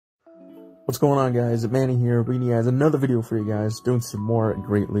What's going on, guys? Manny here, bringing you guys another video for you guys, doing some more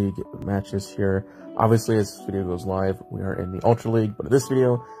Great League matches here. Obviously, as this video goes live, we are in the Ultra League, but in this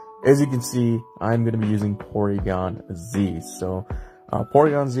video, as you can see, I'm going to be using Porygon-Z. So,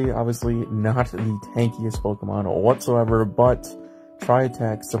 Porygon-Z, obviously not the tankiest Pokemon whatsoever, but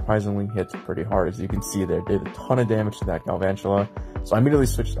Tri-Attack surprisingly hits pretty hard. As you can see there, did a ton of damage to that Galvantula. So I immediately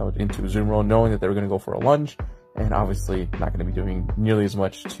switched out into Azumarill, knowing that they were going to go for a lunge. And obviously not going to be doing nearly as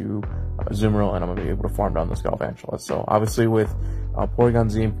much to Azumarill, and I'm going to be able to farm down this Galvantula. So obviously with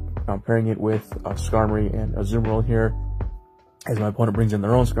Porygon-Z, pairing it with Skarmory and Azumarill here, as my opponent brings in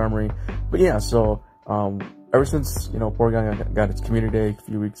their own Skarmory. But yeah, so ever since, Porygon got its community day a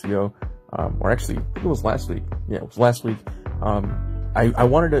few weeks ago, or actually, I think it was last week. Yeah, it was last week. I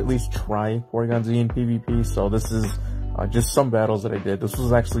wanted to at least try Porygon-Z in PvP, so this is just some battles that I did. This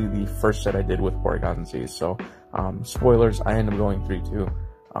was actually the first set I did with Porygon-Z, so spoilers, I ended up going 3-2.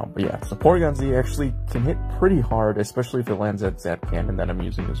 But yeah, so Porygon-Z actually can hit pretty hard, especially if it lands that Zap Cannon that I'm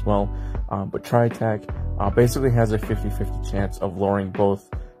using as well. But Tri-Attack basically has a 50-50 chance of lowering both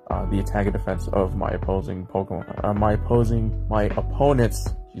the attack and defense of my opposing Pokemon, my opponent's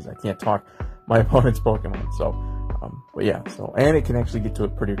Pokemon. So but yeah, so, and it can actually get to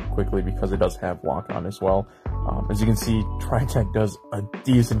it pretty quickly because it does have lock on as well. As you can see, Tri-Attack does a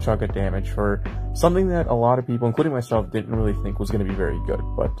decent chunk of damage for something that a lot of people, including myself, didn't really think was going to be very good.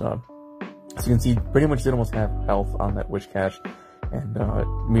 But, as you can see, pretty much did almost have health on that Wish Cache, and,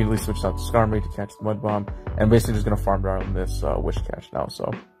 immediately switched out to Skarmory to catch the Mud Bomb, and basically just going to farm down this, Wish Cache now.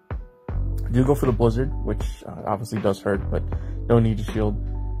 So, I do go for the Blizzard, which, obviously does hurt, but no need to shield.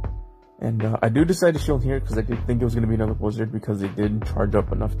 And I do decide to shield here because I did think it was going to be another Blizzard because they did charge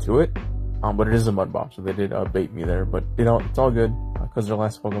up enough to it. But it is a Mud Bomb, so they did bait me there. But, it's all good because their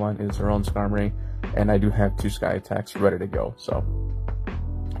last Pokemon is their own Skarmory. And I do have 2 Sky Attacks ready to go. So,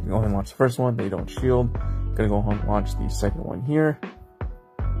 I'm going to go ahead and launch the first one. They don't shield. Going to go ahead and launch the second one here,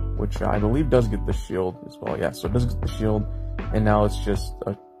 which I believe does get the shield as well. Yeah, so it does get the shield. And now it's just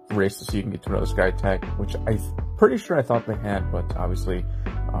a race to see if you can get to another Sky Attack, which I'm pretty sure I thought they had, but obviously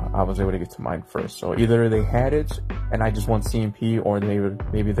I was able to get to mine first. So either they had it and I just won CMP, or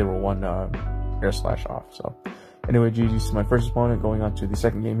maybe they were one air slash off. So anyway, GG's to my first opponent. Going on to the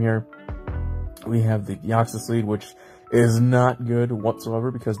second game here, we have the Deoxys lead, which is not good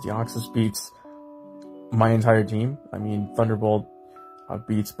whatsoever because Deoxys beats my entire team. I mean, Thunderbolt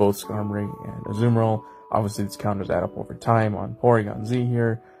beats both Skarmory and Azumarill. Obviously, its counters add up over time on Porygon-Z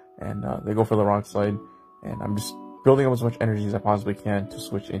here, and they go for the Rock Slide, and I'm just building up as much energy as I possibly can to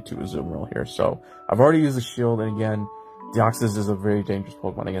switch into Azumarill here. So I've already used the shield, and again, Deoxys is a very dangerous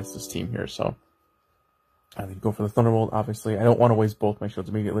Pokemon against this team here. So I need to go for the Thunderbolt. Obviously, I don't want to waste both my shields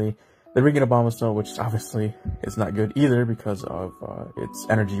immediately. They bring in a Abomasnow, which obviously is not good either because of its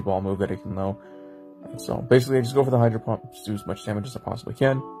Energy Ball move that it can know. And so basically, I just go for the Hydro Pump, just do as much damage as I possibly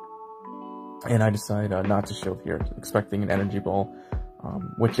can. And I decide not to shield here, expecting an Energy Ball,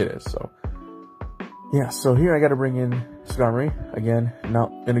 which it is. So yeah, so here I got to bring in Skarmory. Again,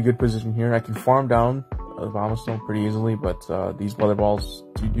 not in a good position here. I can farm down the Abomasnow pretty easily, but these Weather Balls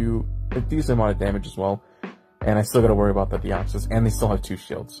do a decent amount of damage as well. And I still got to worry about the Deoxys, and they still have 2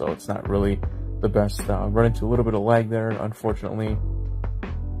 shields, so it's not really the best. Run into a little bit of lag there, unfortunately.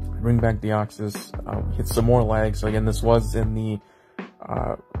 Bring back Deoxys, hit some more lag. So again, this was in the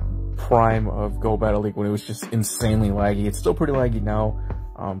prime of Go Battle League when it was just insanely laggy. It's still pretty laggy now,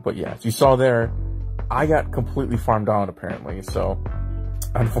 but yeah, as you saw there, I got completely farmed down apparently, so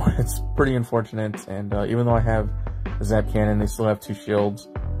it's pretty unfortunate. And even though I have a Zap Cannon, they still have 2 shields.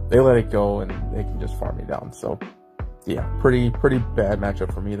 They let it go and they can just farm me down. So yeah, pretty bad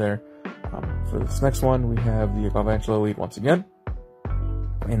matchup for me there. For this next one, we have the Galvantula Elite once again,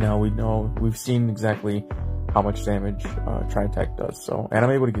 and now we've seen exactly how much damage Tri-Attack does. So, and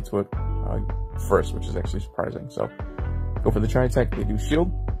I'm able to get to it first, which is actually surprising. So go for the Tri-Attack. They do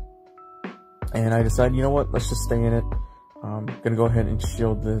shield. And I decide, you know what, let's just stay in it. I'm going to go ahead and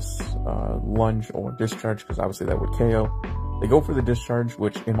shield this lunge or discharge because obviously that would KO. They go for the discharge,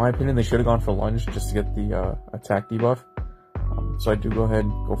 which in my opinion, they should have gone for lunge just to get the attack debuff. So I do go ahead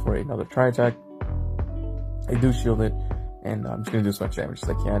and go for another Tri-Attack. I do shield it, and I'm just going to do as much damage as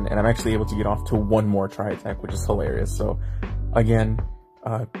I can. And I'm actually able to get off to 1 more Tri-Attack, which is hilarious. So again,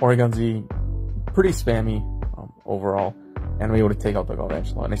 Porygon-Z, pretty spammy overall. And I'm able to take out the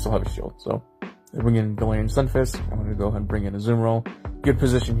Galvantula, and they still have a shield. So they bring in Galarian Sunfist. I'm going to go ahead and bring in a Azumarill. Good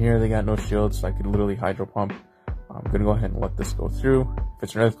position here. They got no shield, so I could literally Hydro Pump. I'm going to go ahead and let this go through. If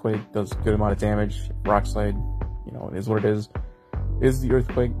it's an Earthquake, does a good amount of damage. Rock Slide, it is what it is. Is the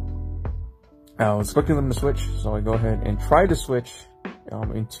Earthquake. I was expecting them to switch, so I go ahead and try to switch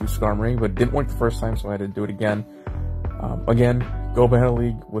into Skarmory, but it didn't work the first time, so I had to do it again. Again, Go Battle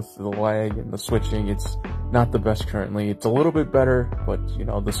League with the lag and the switching, it's not the best currently. It's a little bit better, but you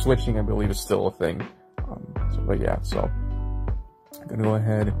know, the switching I believe is still a thing. But yeah, so I'm gonna go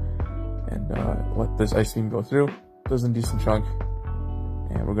ahead and let this Ice Beam go through. Does a decent chunk,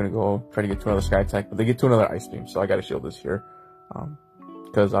 and we're gonna go try to get to another Sky Attack, but they get to another Ice Beam, so I gotta shield this here,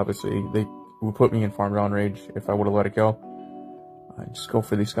 because obviously they would put me in farm down range if I would have let it go. I just go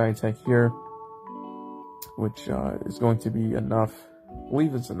for the Sky Attack here, which is going to be enough. I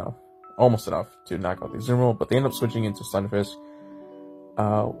believe it's enough, almost enough to knock out the Azumarill, but they end up switching into Stunfisk,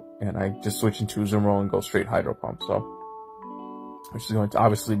 and I just switch into Azumarill and go straight Hydro Pump, so which is going to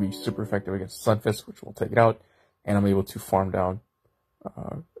obviously be super effective against Stunfisk, which will take it out, and I'm able to farm down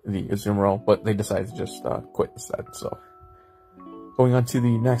the Azumarill, but they decided to just quit instead. So going on to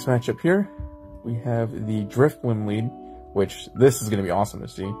the next matchup here, we have the Drifblim lead, which this is going to be awesome to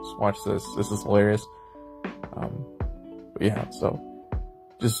see. Just watch this. This is hilarious. But yeah, so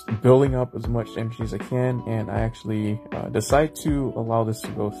just building up as much energy as I can, and I actually decide to allow this to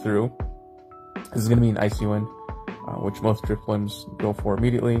go through. This is going to be an Icy Wind, which most Drifblims go for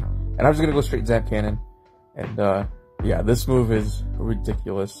immediately, and I'm just going to go straight Zap Cannon, and yeah, this move is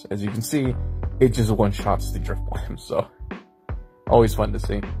ridiculous. As you can see, it just one-shots the Drifblim, so always fun to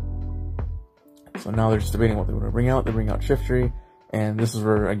see. So now they're just debating what they want to bring out. They bring out Shiftry, and this is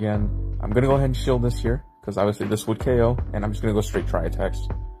where, again, I'm going to go ahead and shield this here, because obviously this would KO, and I'm just going to go straight Tri-Attacks.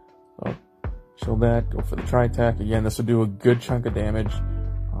 So, shield that, go for the Tri-Attack. Again, this will do a good chunk of damage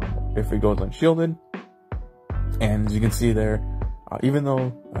if it goes unshielded. And as you can see there, even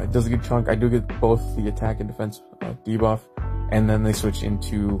though it does a good chunk, I do get both the attack and defense debuff, and then they switch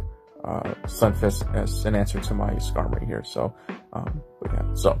into Stunfisk as an answer to my Skarmory here. So, but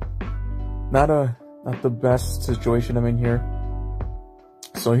yeah, so not the best situation I'm in here.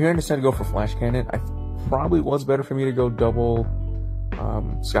 So here I decided to go for Flash Cannon. I probably was better for me to go double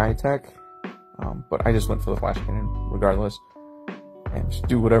Sky Attack, but I just went for the Flash Cannon regardless, and just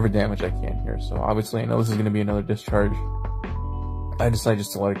do whatever damage I can here. So obviously I know this is going to be another discharge. I decided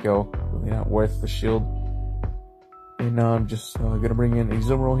just to let it go. Really not worth the shield. And now I'm just going to bring in a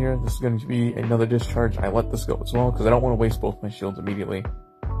Azumarill here. This is going to be another discharge. I let this go as well because I don't want to waste both my shields immediately.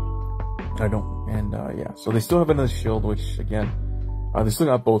 I don't. And yeah, so they still have another shield, which again, they still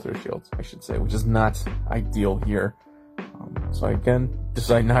got both their shields, I should say, which is not ideal here. So I again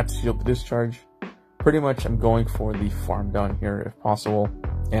decide not to shield the discharge. Pretty much I'm going for the farm down here if possible.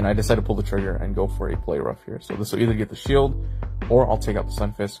 And I decide to pull the trigger and go for a Play Rough here. So this will either get the shield or I'll take out the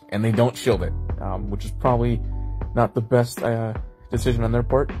Stunfisk, and they don't shield it, which is probably not the best decision on their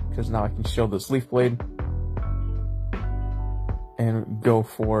part, because now I can shield this Leaf Blade and go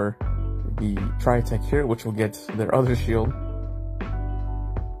for the Tri-Attack here, which will get their other shield.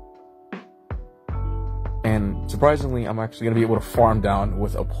 And surprisingly, I'm actually going to be able to farm down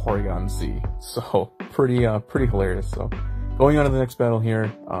with a Porygon-Z. So pretty hilarious. So going on to the next battle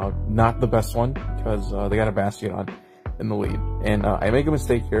here, not the best one because they got a Bastion in the lead, and I make a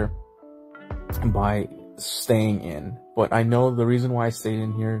mistake here by staying in. But I know the reason why I stayed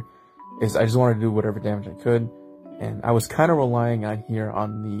in here is I just wanted to do whatever damage I could, and I was kind of relying on here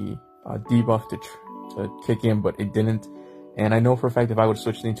on the debuff to kick in, but it didn't. And I know for a fact if I would have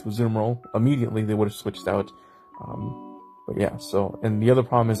switched into Azumarill immediately, they would have switched out. But yeah, so, and the other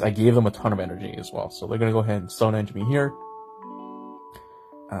problem is I gave them a ton of energy as well. So they're going to go ahead and Stone Edge me here.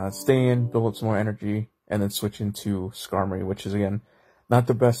 Stay in, build up some more energy, and then switch into Skarmory, which is, again, not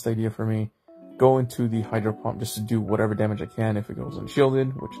the best idea for me. Go into the Hydro Pump just to do whatever damage I can if it goes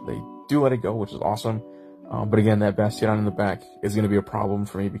unshielded, which they do let it go, which is awesome. But again, that Bastion in the back is going to be a problem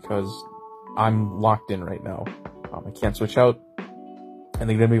for me because I'm locked in right now. I can't switch out, and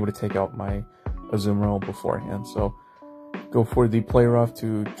they're going to be able to take out my Azumarill beforehand. So go for the Play Rough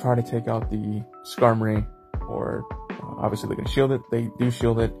to try to take out the Skarmory, or obviously they're going to shield it. They do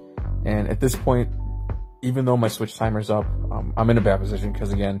shield it, and at this point, even though my switch timer's up, I'm in a bad position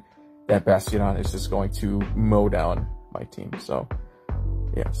because, again, that Bastion is just going to mow down my team. So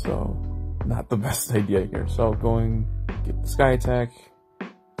yeah, so not the best idea here. So going, get the Sky Attack,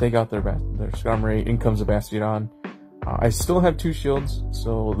 take out their Skarmory, in comes a Bastion. I still have 2 shields,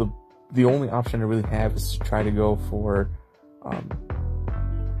 so the only option I really have is to try to go for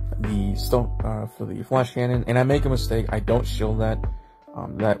the Flash Cannon, and I make a mistake. I don't shield that.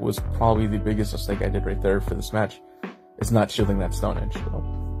 That was probably the biggest mistake I did right there for this match, is not shielding that Stone Edge.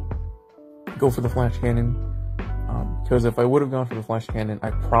 So go for the Flash Cannon, because if I would have gone for the Flash Cannon, I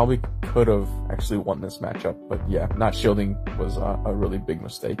probably could have actually won this matchup. But yeah, not shielding was a really big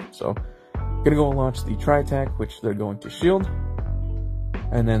mistake. So gonna go and launch the Tri-Attack, which they're going to shield.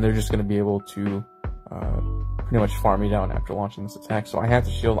 and then they're just going to be able to pretty much farm me down after launching this attack. So I have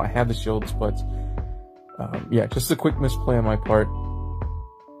to shield. I have the shields, but yeah, just a quick misplay on my part.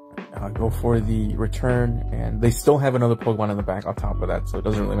 Go for the return, and they still have another Pokemon in the back on top of that, so it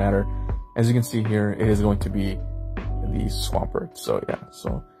doesn't really matter. As you can see here, it is going to be the Swampert. So yeah,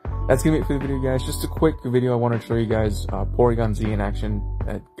 so that's gonna be it for the video, guys. Just a quick video. I wanted to show you guys Porygon-Z in action.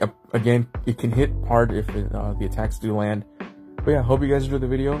 Again, it can hit hard if the attacks do land. But yeah, hope you guys enjoyed the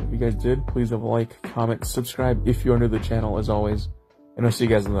video. If you guys did, please leave a like, comment, subscribe if you're new to the channel, as always. And I'll see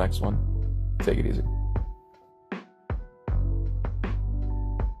you guys in the next one. Take it easy.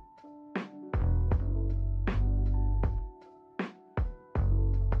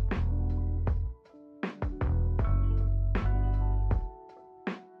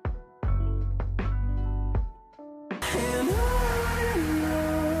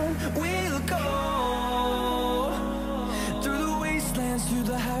 Through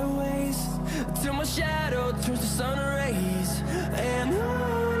the highways, till my shadow turns to sun.